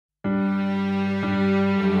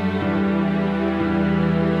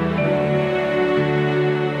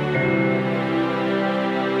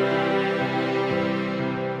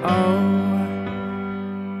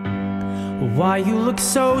you look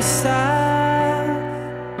so sad?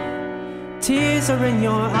 Tears are in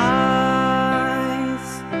your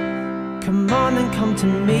eyes. Come on and come to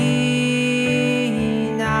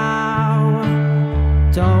me now.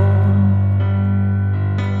 Don't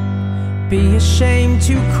be ashamed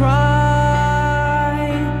to cry.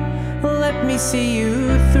 Let me see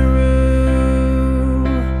you through,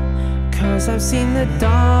 'cause I've seen the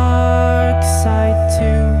dark side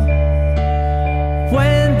too.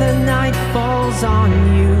 When the night falls on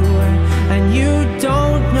you and you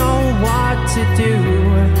don't know what to do,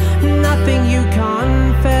 nothing you confess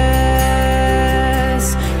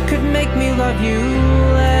could make me love you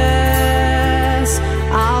less.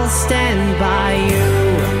 I'll stand by you.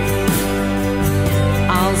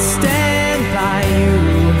 I'll stand by you.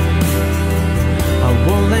 I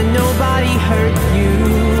won't let nobody hurt you.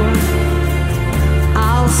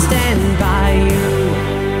 I'll stand by you.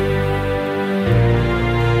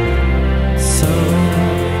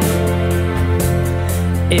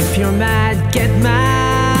 If you're mad, get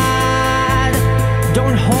mad.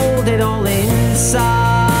 Don't hold it all inside.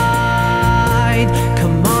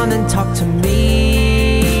 Come on and talk to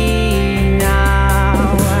me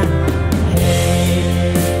now.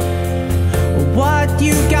 Hey, what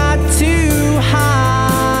you got to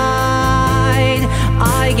hide?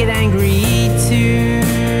 I get angry too.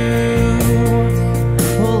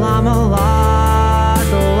 Well, I'm a lot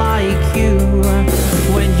like you.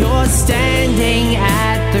 When you're standing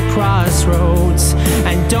at the crossroads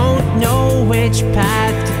and don't know which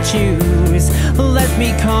path to choose, let me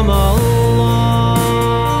come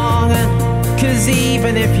along, 'cause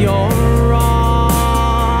even if you're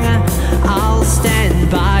wrong, I'll stand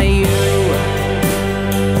by you.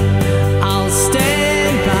 I'll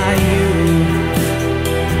stand by you.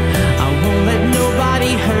 I won't let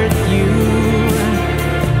nobody hurt you.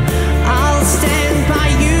 I'll stand by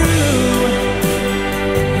you.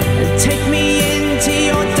 Take me into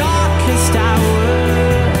your darkest hour,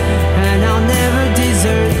 and I'll never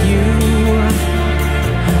desert you.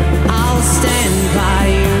 I'll stand by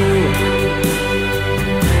you.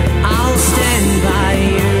 I'll stand by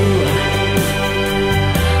you.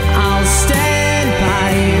 I'll stand by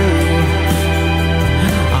you.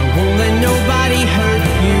 I won't let nobody hurt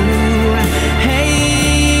you. Hey,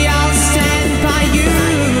 I'll stand by you.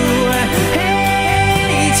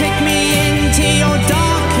 Hey, take me into your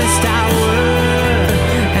darkest hour,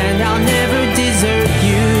 and I'll never desert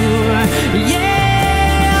you.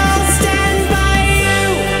 Yeah, I'll stand by you.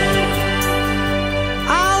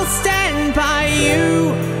 I'll stand by you.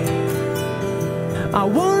 I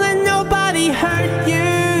won't let nobody hurt you.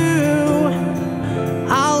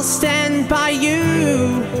 I'll stand by you.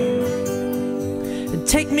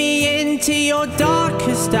 Take me into your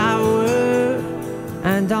darkest hour,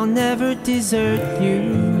 and I'll never desert you.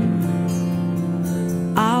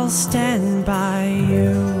 I'll stand by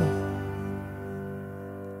you.